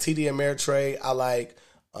I like TD Ameritrade. I like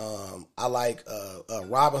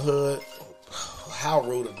Robinhood. How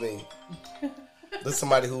rude of me. This is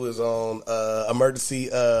somebody who is on emergency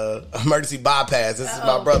bypass. This is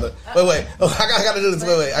my brother. Wait. Oh, I gotta do this.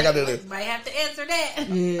 Wait. I gotta do this. Might have to answer that.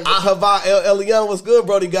 Yeah. Ahava Elian, what's good,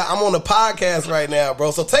 Brody? I'm on the podcast right now,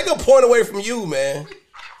 bro. So take a point away from you, man.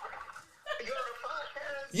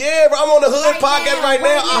 Yeah, bro. I'm on the Hood podcast right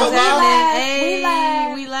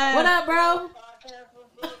now. We live. What up, bro?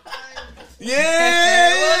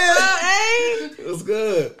 Yeah. What's up, hey? What's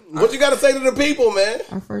good? What you got to say to the people, man?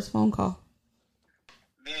 Our first phone call.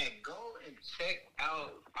 Man,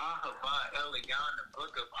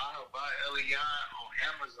 Beyond on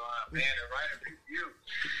Amazon, man, and write a review.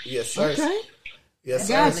 Yes, sir. Okay. Yes,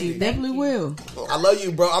 sir. Got you. Definitely will. I love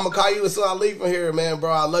you, bro. I'm gonna call you as soon as I leave from here, man,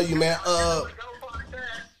 bro. I love you, man. I'm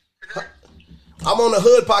on the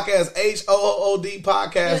Hood Podcast, HOOD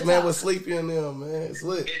Podcast, man, with Sleepy and them, man. It's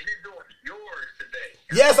lit. Is you doing yours today?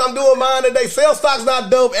 Yes, I'm doing mine today. Sales Stock's Not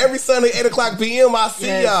Dope. Every Sunday, 8 o'clock p.m. I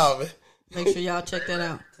see y'all, man. Make sure y'all check that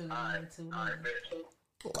out.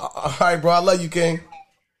 All right, bro. I love you, King.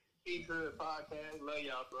 Hood Podcast. Love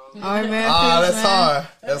y'all, bro. All right, man. That's hard.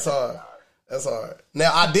 That's hard. That's hard.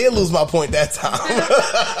 Now, I did lose my point that time.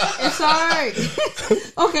 It's all right.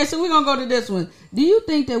 Okay, so we're going to go to this one. Do you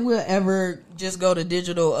think that we'll ever just go to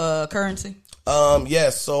digital currency?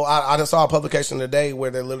 Yes. So I just saw a publication today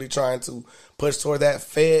where they're literally trying to push toward that.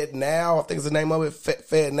 Fed Now, I think is the name of it.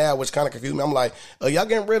 Fed Now, which kind of confused me. I'm like, y'all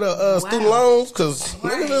getting rid of student loans? Because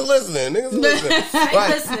niggas is listening. Niggas is listening.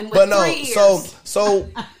 Right. But no, so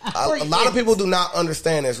a lot of people do not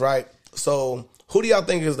understand this, right? So who do y'all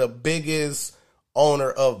think is the biggest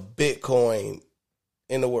owner of Bitcoin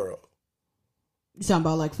in the world? You talking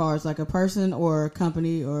about like far as like a person or a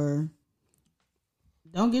company or...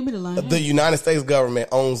 Don't give me the line. The United States government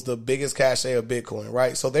owns the biggest cache of Bitcoin,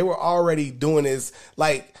 right? So they were already doing this,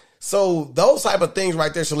 like, so those type of things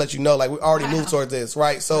right there should let you know, like, we already moved towards this,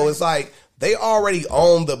 right? So it's like they already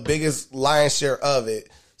own the biggest lion's share of it.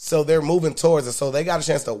 So they're moving towards it. So they got a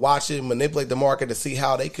chance to watch it, manipulate the market to see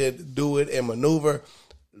how they could do it and maneuver.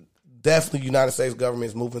 Definitely United States government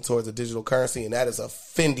is moving towards a digital currency, and that is a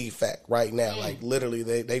Fendi fact right now. Like, literally,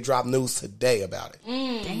 they dropped news today about it.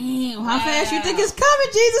 Damn, how fast you think it's coming?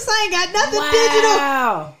 Jesus, I ain't got nothing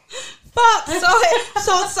digital. Fuck.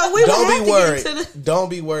 So we don't have be worried. To get to the... Don't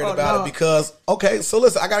be worried about it because, okay, so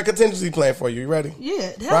listen, I got a contingency plan for you. You ready?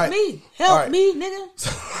 Yeah, help me. Help me, nigga.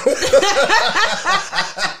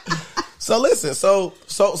 So listen, so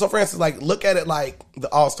for instance, like, look at it like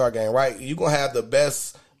the All-Star game, right? You're going to have the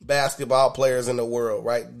best basketball players in the world,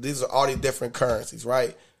 right? These are all these different currencies,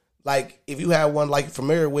 right? Like, if you have one like you're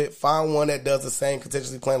familiar with, find one that does the same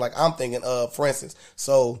contingency plan like I'm thinking of, for instance.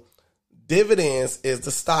 So dividends is the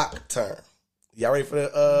stock term. Y'all ready for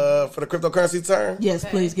the cryptocurrency term? Yes,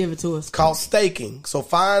 please give it to us. It's called staking. So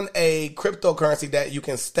find a cryptocurrency that you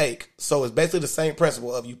can stake. So it's basically the same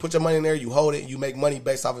principle of you put your money in there, you hold it, and you make money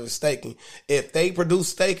based off of the staking. If they produce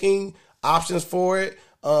staking options for it,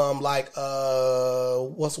 what's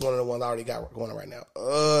one of the ones I already got going on right now?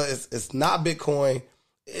 It's not Bitcoin.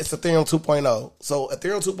 It's Ethereum 2.0. So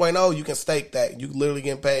Ethereum 2.0, you can stake that. You literally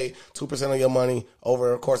get paid 2% of your money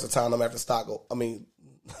over the course of time, no matter if the stock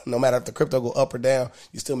no matter if the crypto go up or down,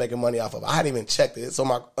 you're still making money off of it. I hadn't even checked it. It's on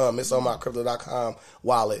my crypto.com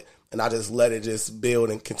wallet, and I just let it just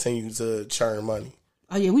build and continue to churn money.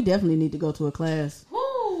 Oh yeah, we definitely need to go to a class.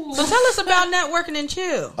 So tell us about networking and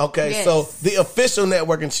chill. Okay, yes. So the official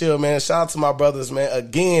network and chill, man. Shout out to my brothers, man.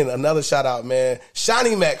 Again, another shout out, man.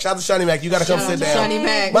 Shiny Mac. Shout out to Shiny Mac. You got to come sit down. Shiny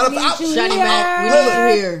Mac. Shiny Mac. We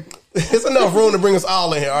need you here. There's enough room to bring us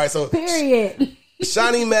all in here. All right, so period.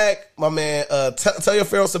 Shiny Mac, my man. Tell your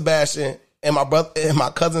Pharaoh Sebastian and my brother and my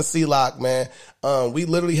cousin C-Lock, man. We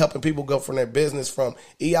literally helping people go from their business from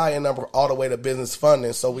EIN number all the way to business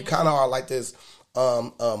funding. So we kind of are like this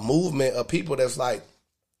movement of people that's like,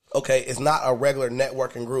 okay, it's not a regular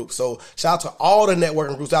networking group. So shout out to all the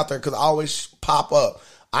networking groups out there because I always pop up.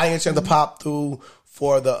 I didn't get a chance to pop through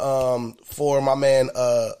for my man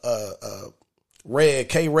Red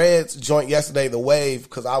K Red's joint yesterday, the Wave,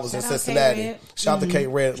 because I was in Cincinnati. Shout out to K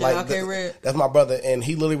Red, that's my brother, and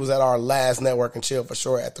he literally was at our last network and chill for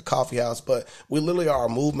sure at the coffee house. But we literally are a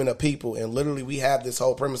movement of people, and literally we have this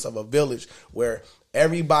whole premise of a village where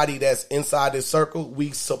everybody that's inside this circle, we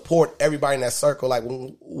support everybody in that circle. Like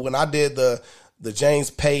when I did the James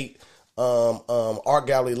Pate art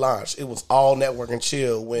gallery launch, it was all network and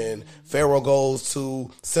chill. When Pharaoh goes to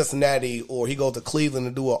Cincinnati or he goes to Cleveland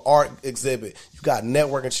to do an art exhibit, you got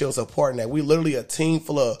network and chill supporting that. We literally a team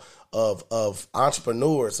full of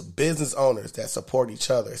entrepreneurs, business owners that support each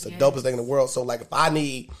other. It's the dopest thing in the world. So like if I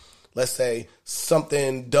need, let's say,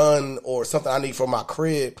 something done or something I need for my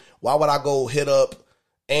crib, why would I go hit up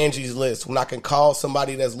Angie's List when I can call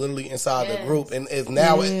somebody that's literally inside the group? And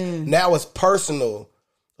now it's personal.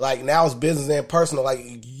 Like, now it's business and personal. Like,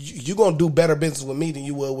 you're going to do better business with me than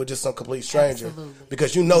you will with just some complete stranger. Absolutely.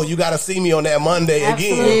 Because you know you got to see me on that Monday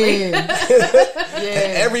again.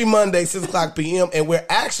 Every Monday, 6 o'clock p.m. And we're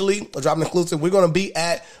actually, dropping exclusive, we're going to be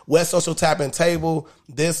at West Social Tap and Table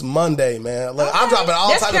this Monday, man. Like, I'm dropping all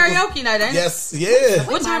types of... That's karaoke night, ain't it? Yes, yeah.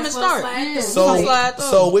 What time it start?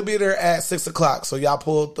 So we'll be there at 6 o'clock. So y'all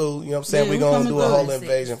pull through, you know what I'm saying? We're going to do a whole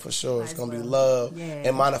invasion for sure. It's going to be love. Yeah.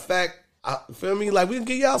 And matter of fact, Feel me? Like, we can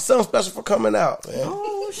give y'all something special for coming out, man.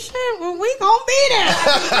 Oh shit! Well, we gonna be there.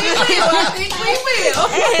 I think we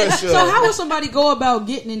will. For sure. So, how would somebody go about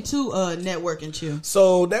getting into Network and Chill?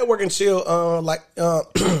 So Network and Chill,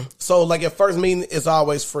 so like your first meeting is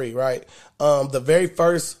always free, right? The very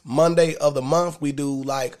first Monday of the month, we do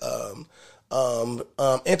like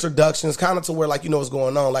introductions, kind of to where like you know what's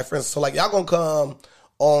going on. Like for instance, so like y'all gonna come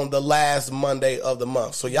on the last Monday of the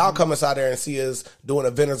month. So y'all come inside there and see us doing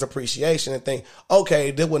a vendor's appreciation and think,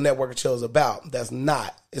 okay, this is what Network and Chill is about. That's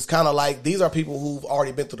not. It's kind of like these are people who've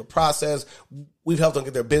already been through the process. We've helped them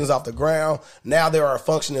get their business off the ground. Now they are a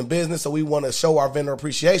functioning business, so we want to show our vendor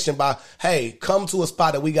appreciation by, hey, come to a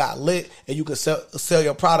spot that we got lit and you can sell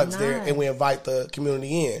your products there, and we invite the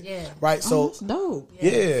community in. Yeah. Right? So That's dope.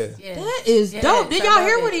 yeah. That is dope. Did y'all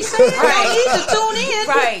hear what he said? Y'all need to tune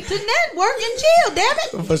in to Network and Chill, damn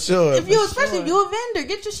it. For sure. Especially if you're a vendor,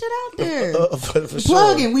 get your shit out there. For sure.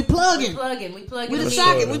 Plugging, we plugging. We plugging. With the sure.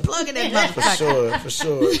 socket, we plugging that motherfucker. For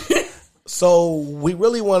sure. So we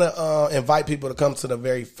really want to invite people to come to the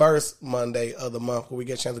very first Monday of the month where we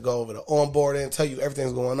get a chance to go over the onboarding, tell you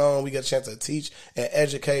everything's going on. We get a chance to teach and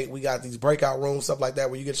educate. We got these breakout rooms, stuff like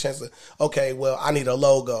that, where you get a chance to, okay, well, I need a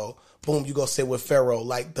logo. Boom, you go sit with Pharaoh,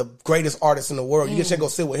 like the greatest artist in the world. You get a chance to go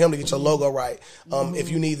sit with him to get your logo right. If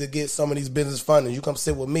you need to get some of these business funding, you come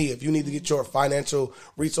sit with me. If you need to get your financial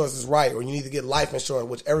resources right, or you need to get life insurance,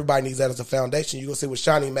 which everybody needs that as a foundation, you go sit with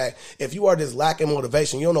Shiny Mac. If you are just lacking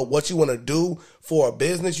motivation, you don't know what you want to do for a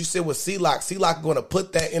business, you sit with C-Lock. C-Lock is going to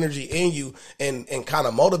put that energy in you and kind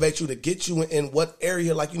of motivate you to get you in what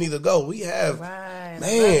area like you need to go. We have,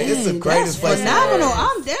 it's the greatest place. Phenomenal.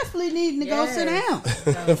 I'm definitely needing to go sit down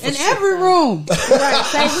in every room. Right,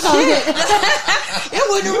 same shit. It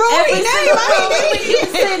wouldn't ruin Every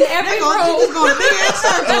name. in every room. She's going to be in a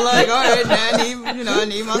circle. Like, all right, now I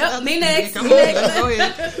need my Nope, me next. Come on, let's go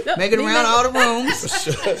ahead. Make it around all the rooms.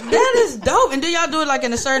 That is dope. And do y'all do it like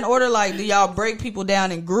in a certain order? Like, do y'all break people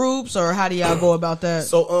down in groups, or how do y'all go about that?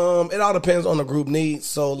 So it all depends on the group needs.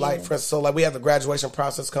 So like for instance, so like we have the graduation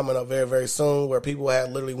process coming up very, very soon, where people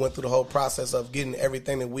had literally went through the whole process of getting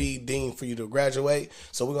everything that we deem for you to graduate.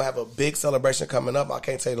 So we're gonna have a big celebration coming up. I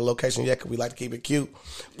can't tell you the location yet because we like to keep it cute.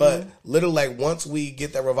 But literally, like once we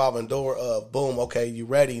get that revolving door of boom, okay, you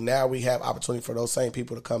ready? Now we have opportunity for those same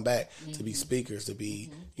people to come back to be speakers, to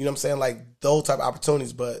be you know what I'm saying, like those type of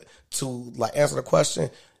opportunities. But to like answer the question,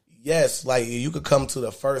 yes, like you could come to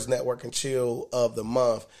the first Network and Chill of the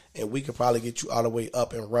month, and we could probably get you all the way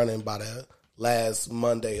up and running by the last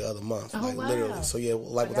Monday of the month, literally. So yeah,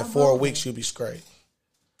 like within 4 weeks, you'll be straight.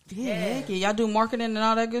 Yeah. Y'all do marketing and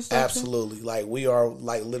all that good stuff? Absolutely. Too? Like we are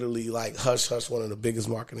like literally like Hush Hush, one of the biggest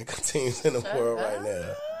marketing teams in the world right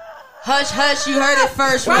now. Hush, hush, you heard it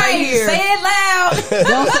first right here. Say it loud.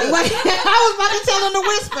 Don't say, wait, I was about to tell him to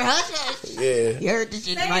whisper. Hush, hush. Yeah. You heard this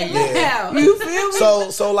shit Say right it here. loud. You feel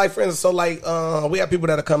me? So like for instance, so like we have people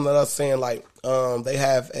that are coming to us saying like they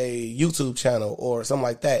have a YouTube channel or something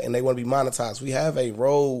like that and they want to be monetized. We have a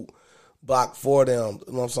roadblock for them,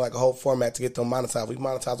 you know, so like a whole format to get them monetized. We've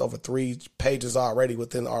monetized over 3 pages already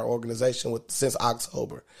within our organization since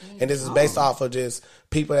October. And this is based off of just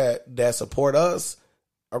people that support us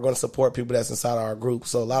are going to support people that's inside our group.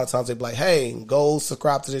 So a lot of times they be like, hey, go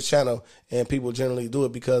subscribe to this channel. And people generally do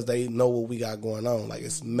it because they know what we got going on. Like,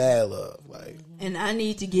 it's mad love. Like, and I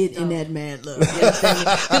need to get in that mad love. You understand me?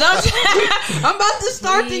 'Cause I'm about to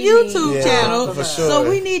start the YouTube channel. For sure. So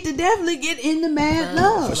we need to definitely get in the mad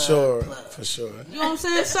love. For sure. For sure. You know what I'm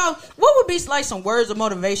saying? So what would be like some words of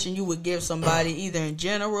motivation you would give somebody either in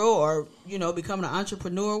general or, you know, becoming an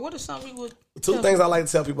entrepreneur? What are some you would... 2 things I like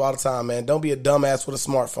to tell people all the time, man. Don't be a dumbass with a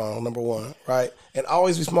smartphone, number 1, right? And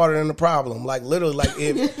always be smarter than the problem. Like, literally, like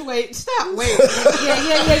if... Wait, stop. Wait.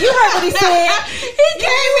 Yeah. You heard what he said. He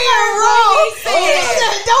came here wrong. He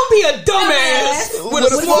said, don't be a dumbass with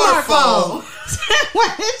a smartphone.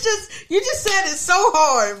 It's just, you just said it so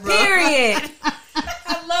hard, bro. Period.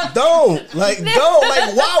 Don't. Like,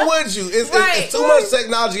 why would you? It's too much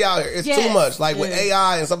technology out here. It's too much. Like, with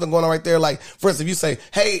AI and something going on right there, like, for instance, if you say,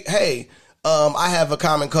 hey, I have a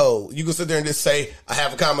common code. You can sit there and just say, I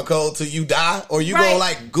have a common code till you die. Or you go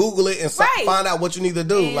like Google it and find out what you need to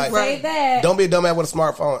do. And like, say that. Don't be a dumbass with a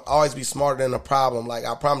smartphone. Always be smarter than the problem. Like,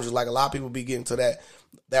 I promise you, like a lot of people be getting to that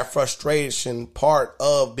that frustration part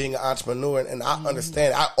of being an entrepreneur, and I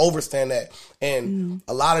understand, I overstand that. And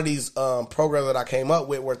a lot of these programs that I came up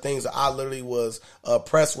with were things that I literally was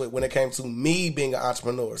pressed with when it came to me being an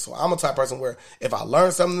entrepreneur. So I'm a type of person where if I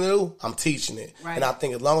learn something new, I'm teaching it. Right. And I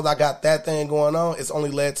think as long as I got that thing going on, it's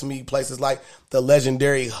only led to me places like the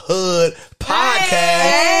legendary Hood Podcast.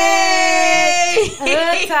 Hey!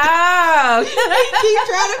 Hood Talk. He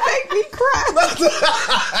trying to make me cry.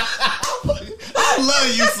 I love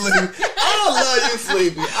you, Sleepy. I love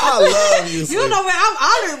you, Sleepy. You know, man, I'm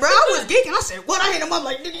honored, bro. I was geeking. I said, what? I hit him up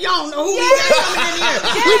like, nigga, y'all don't know who we got coming in here.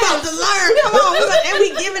 We about to learn. Come on. And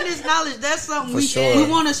we giving this knowledge. That's something we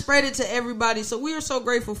want to spread it to everybody. So we are so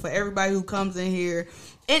grateful for everybody who comes in here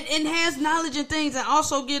and has knowledge and things, and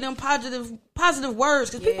also give them positive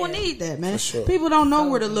words, because people need that, man. Sure. People don't know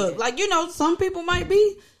where to look. Like, you know, some people might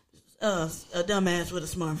be a dumbass with a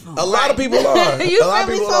smartphone. A lot of people are. A lot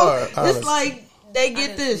of people are. It's like they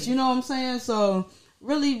get this, you know what I'm saying? So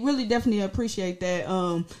really, really definitely appreciate that.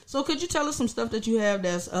 So could you tell us some stuff that you have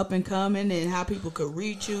that's up and coming and how people could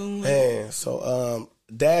reach you? Man, so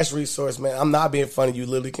Dash Resource, man. I'm not being funny. You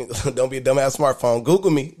literally can don't be a dumbass smartphone.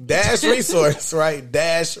 Google me. Dash Resource, right?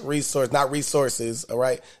 Dash Resource, not resources, all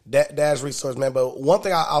right? Dash Resource, man. But one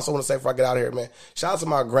thing I also want to say before I get out of here, man, shout out to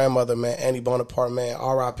my grandmother, man, Annie Bonaparte, man,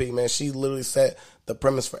 R.I.P., man. She literally set the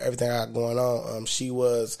premise for everything I got going on. She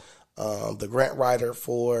was the grant writer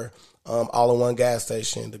for All-in-One Gas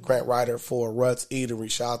Station, the grant writer for Ruts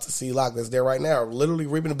Eatery. Shout out to C-Lock that's there right now, literally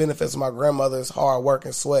reaping the benefits of my grandmother's hard work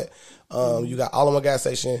and sweat. You got All-in-One Gas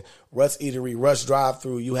Station, Ruts Eatery, Rush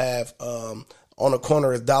Drive-Thru. You have on the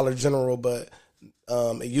corner is Dollar General, but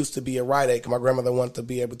it used to be a Rite Aid. My grandmother wanted to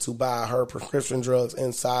be able to buy her prescription drugs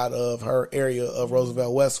inside of her area of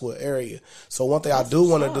Roosevelt Westwood area. So one thing I do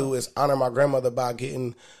want to do is honor my grandmother by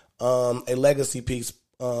getting a legacy piece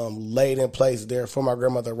laid in place there for my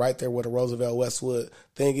grandmother right there where the Roosevelt Westwood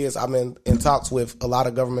thing is. I'm in talks with a lot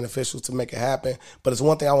of government officials to make it happen, but it's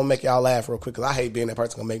one thing I want to make y'all laugh real quick, because I hate being that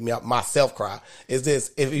person going to make me myself cry, is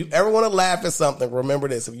this: if you ever want to laugh at something, remember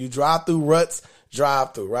this: if you drive through Ruts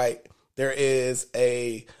Drive-Thru, right, there is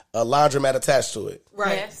a laundromat attached to it.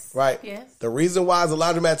 Right. Yes. Right. Yes. The reason why is a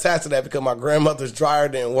laundromat attached to that because my grandmother's dryer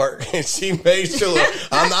didn't work, and she made sure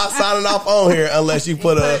I'm not signing off on here unless you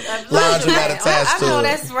put a laundromat attached to it. I know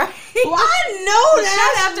that's right. Well, I know that.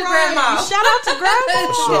 Shout out to grandma. Shout out to grandma.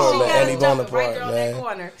 For sure, man. Annie Bonaparte, right there on man. that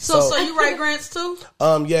corner. So you write grants too?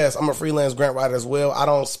 Yes, I'm a freelance grant writer as well. I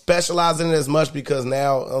don't specialize in it as much because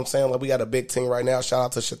now I'm saying like we got a big team right now. Shout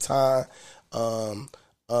out to Shatan.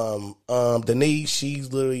 Denise, she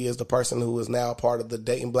literally is the person who is now part of the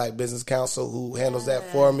Dayton Black Business Council who handles that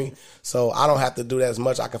for me. So I don't have to do that as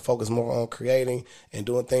much. I can focus more on creating and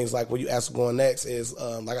doing things like what you asked going next is,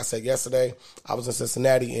 like I said yesterday, I was in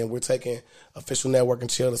Cincinnati and we're taking Official Network and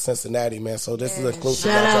Chill to Cincinnati, man. So this is exclusive.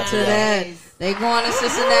 Shout out to that. They going to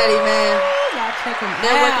Cincinnati, man. Y'all check them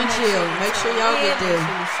Network out. and Chill. Make sure y'all get there.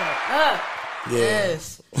 Yeah.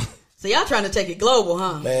 Yes. So y'all trying to take it global,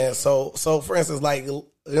 huh? Man, so for instance, like, you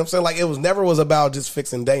know what I'm saying? Like, it was never about just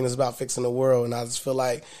fixing Dayton. It's about fixing the world. And I just feel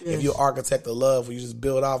like if you're an architect of love, where you just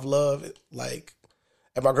build off love, like,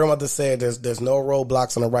 and my grandmother said, there's no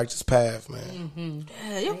roadblocks on the righteous path, man. Mm-hmm.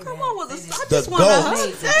 Yeah, your grandma was I The just goat. want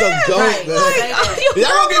The goat, right. man. Like, Y'all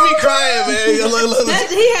gonna get me crying, man.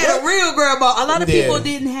 he had a real grandma. A lot of people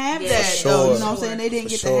didn't have that, sure. though. You know what I'm saying? They didn't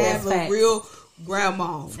get to have a real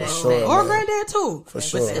grandma, bro. Sure, or man. granddad too. For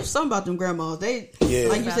sure. But something about them grandmas, they like you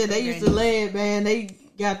About said, they used to lay it, man. They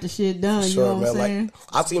got the shit done. You know what I'm saying? Like,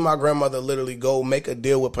 I seen my grandmother literally go make a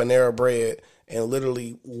deal with Panera Bread, and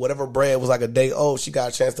literally whatever bread was like a day old, she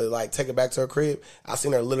got a chance to like take it back to her crib. I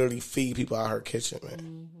seen her literally feed people out her kitchen,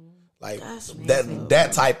 man. Like that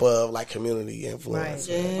type of like community influence.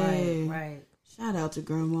 Right. Shout out to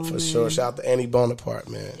grandma, For man. sure. Shout out to Annie Bonaparte,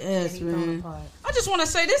 man. Yes, Annie man. Bonaparte. I just want to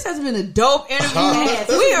say this has been a dope interview. Yes,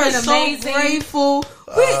 We are it's so been amazing. grateful. So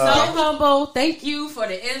humble. Thank you for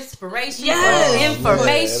the inspiration. Yes.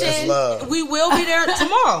 Information. That's love. We will be there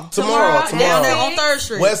tomorrow. Tomorrow. Down there on 3rd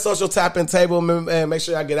Street. West Social Tapping Table, man. Make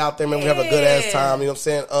sure y'all get out there, man. We have a good ass time. You know what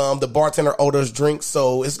I'm saying? The bartender orders drinks,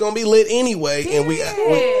 so it's gonna be lit anyway. And we you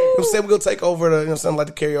know what I'm saying, we're gonna take over the, you know what I'm saying, like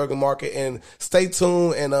the karaoke market. And stay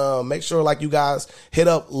tuned and make sure like you guys hit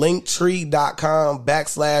up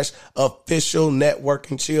linktree.com/official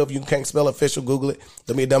network and chill. If you can't spell official, Google it.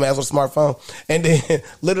 Don't be a dumbass with a smartphone. And then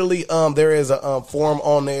literally there is a form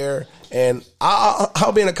on there, and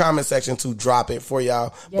I'll be in the comment section to drop it for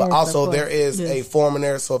y'all. But also there is a form in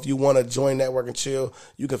there, so if you want to join Network and Chill,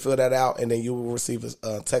 you can fill that out, and then you will receive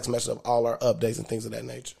a text message of all our updates and things of that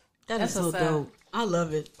nature. That is so dope. I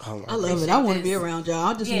love it. Oh, I love it. I want to be around y'all.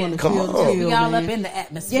 I just want to Come feel on. the feel, We all man. up in the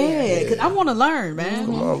atmosphere. Yeah, because I want to learn, man.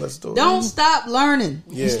 Come on, let's do it. Don't stop learning.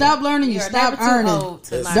 Yeah. You stop learning, you You're stop never too earning. old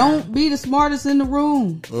to learn. Don't be the smartest in the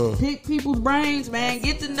room. Pick people's brains, man.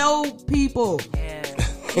 Get to know people. Yeah.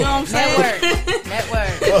 You know what I'm saying?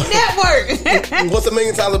 Network. Network. What's $1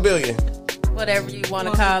 million times $1 billion? Whatever you want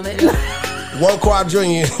to call it. 1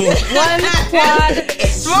 quadrillion. 1 quad.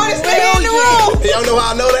 Smartest thing in the room. Y'all know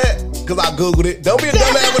how I know that? Because I Googled it. Don't be a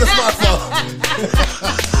dumbass with a smartphone.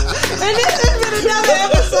 And this has been another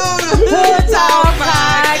episode of Hood Talk.